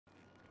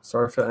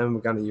Sorry for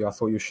looking at you. I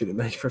thought you were shooting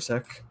me for a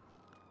sec.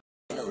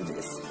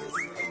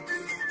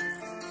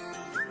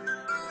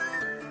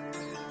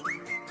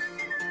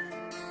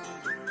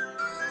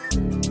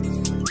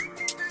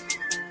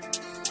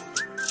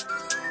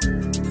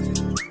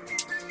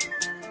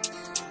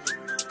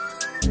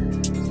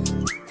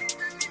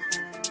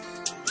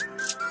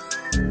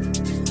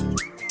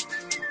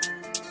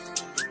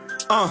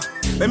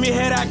 Let me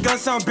hear that gun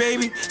sound,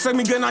 baby. Suck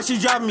me good, now she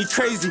driving me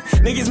crazy.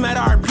 Niggas mad,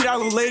 I repeat that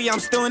little lady. I'm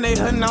still in they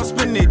hood and I'm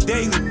spinning it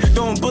daily.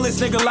 Throwing bullets,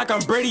 nigga, like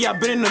I'm Brady. I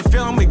been in the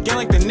field, I'm again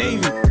like the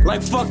Navy.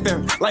 Like fuck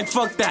them, like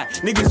fuck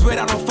that. Niggas weird,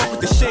 I don't fuck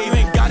with the shade. You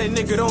ain't got it,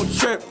 nigga, don't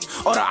trip.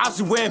 All the ops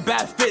who wearing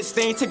bad fits,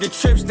 they ain't taking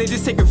trips, they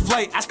just taking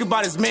flight. Ask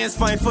about his man's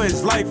fighting for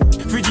his life.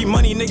 3G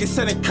money, nigga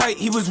sent a kite.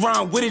 He was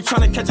round with it,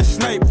 trying to catch a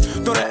snipe.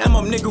 Throw the M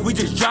up, nigga, we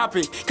just drop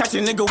it. Catch a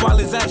nigga while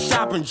his ass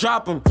shopping,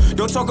 drop him.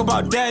 Don't talk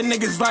about dead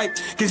niggas like,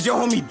 cause your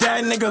homie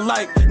dead nigga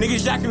like.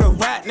 Niggas jacking a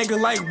rat, nigga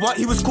like what?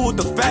 He was cool with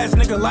the fast,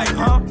 nigga like,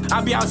 huh?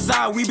 I be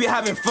outside, we be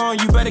having fun.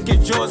 You better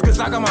get yours, cause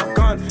I got my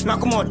gun.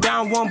 Knock them all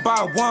down one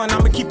by one.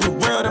 I'ma keep it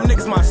real, them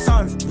niggas my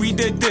sons. We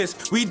did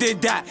this, we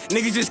did that.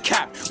 Niggas just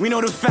cap, we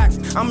know the facts.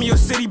 I'm in your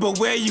city, but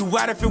where you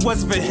at? If it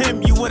wasn't for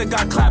him, you would've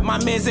got clapped.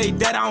 My man's ain't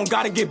dead, I don't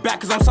gotta get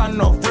back, cause I'm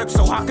signing off rip,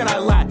 so how could I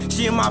lie?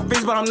 She in my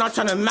face, but I'm not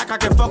tryna mac. I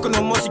can fuck her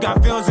no more, she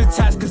got feelings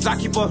attached, cause I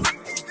keep her.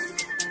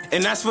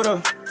 And that's for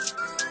the,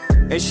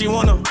 and she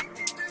wanna,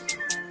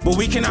 but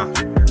we cannot.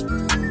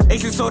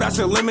 Ace and so that's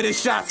a limited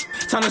shots.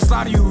 Time to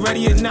slide, are you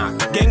ready or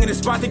not? Gang in the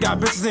spot, they got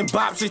bitches and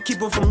bops. Just keep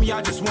her from me,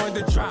 I just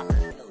wanted to drop.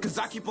 Cause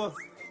I keep her,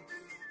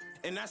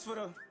 and that's for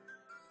the,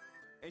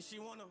 and she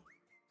wanna,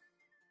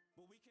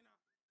 but we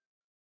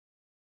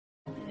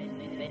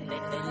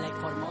cannot. They like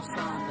Formosa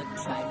on the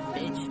track,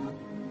 bitch.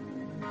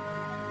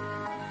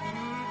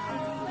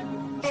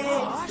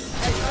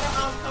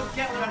 I'll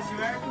get what I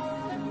swear.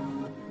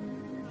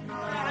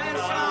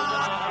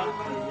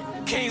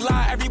 Can't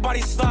lie,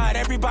 everybody slide,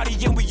 everybody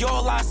in, we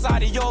all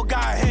outside, and y'all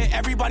got hit,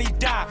 everybody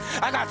die.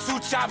 I got 2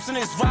 chops in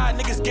this ride,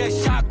 niggas get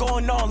shot,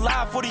 going on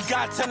live. 40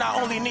 got 10,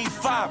 I only need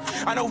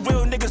 5. I know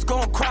real niggas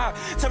gon' cry,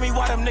 tell me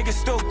why them niggas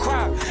still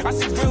cry. I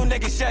see real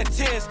niggas shed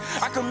tears,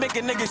 I can make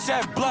a nigga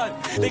shed blood.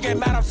 They get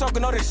mad, I'm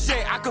talking all this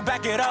shit, I could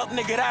back it up,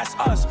 nigga, that's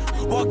us.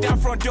 Walk down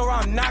front door,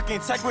 I'm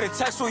knocking, text with a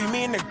text, so you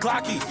mean the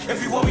Glocky.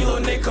 If you want me,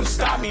 little nigga, come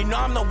stop me. No,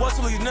 I'm the one,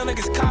 so these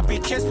niggas copy.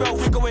 Can't spell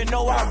Rico and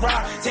know I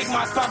ride. Take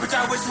my spot, bitch,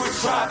 I wish you would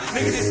try.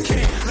 Niggas just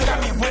kidding, look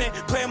at me winning,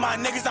 playing my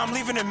niggas, I'm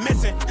leaving it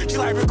missing. She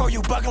like, Rico,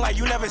 you bugging like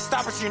you never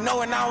stop, but you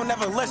know and I don't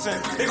never listen.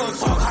 They gon'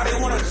 talk how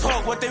they wanna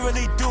talk, what they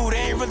really do,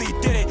 they ain't really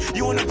did it.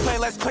 You wanna play,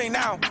 let's play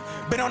now.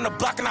 Been on the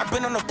block and I've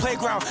been on the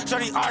playground.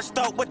 Shorty arched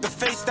up with the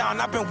face down,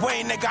 I've been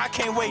waiting, nigga, I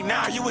can't wait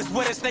now. You was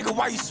with us, nigga,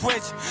 why you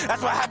switch?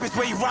 That's what happens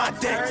when you run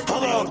dick.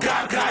 Hold on,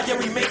 God, yeah,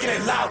 we making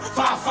it loud.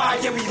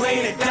 5-5, yeah, we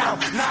laying it down.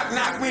 Knock,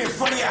 knock, we in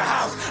front of your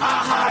house.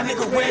 Aha,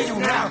 nigga, where you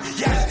now?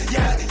 Yes,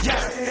 yes,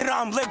 yes. You know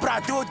I'm lit, but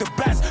I do it the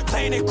best.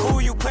 Playing it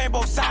cool, you playing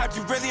both sides,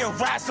 you really a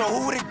rat, so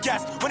who would've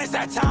guessed? When it's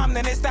that time,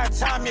 then it's that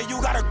time, yeah,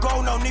 you gotta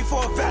go, no need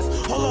for a vest.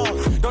 Hold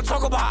on, don't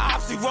talk about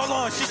ops, we roll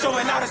on. She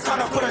showing out, it's time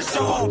to put a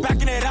show on.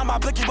 Backing it out, my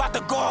blicky about to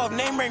go off.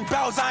 Name ring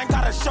bells, I ain't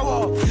gotta show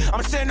off.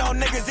 I'm sitting on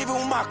niggas even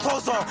with my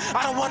clothes on.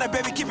 I don't want it,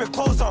 baby, keep it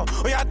clothes on.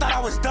 Oh yeah, I thought I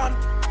was done.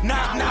 Nah,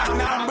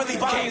 I'm really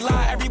bummed. Can't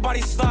lie,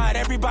 everybody slide,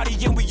 everybody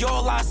in, we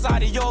all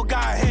outside, and y'all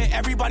got hit,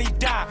 everybody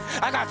die.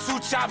 I got 2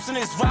 chops in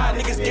this ride,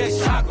 niggas get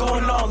shot,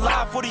 going on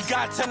live. 40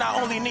 got 10, I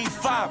only need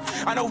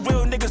 5. I know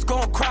real niggas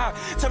gon' cry,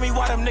 tell me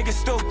why them niggas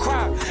still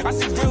cry. I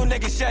see real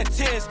niggas shed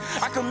tears,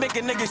 I can make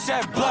a nigga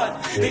shed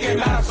blood. They get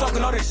mad, I'm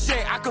talking all this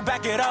shit, I could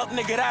back it up,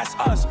 nigga, that's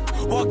us.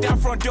 Walk down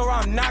front door,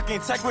 I'm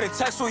knocking, text with a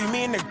text, so you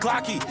mean the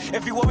Glocky.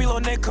 If you want me,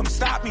 little nigga, come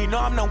stop me. No,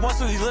 I'm the one,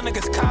 so these little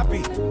niggas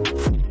copy.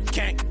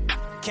 Can't.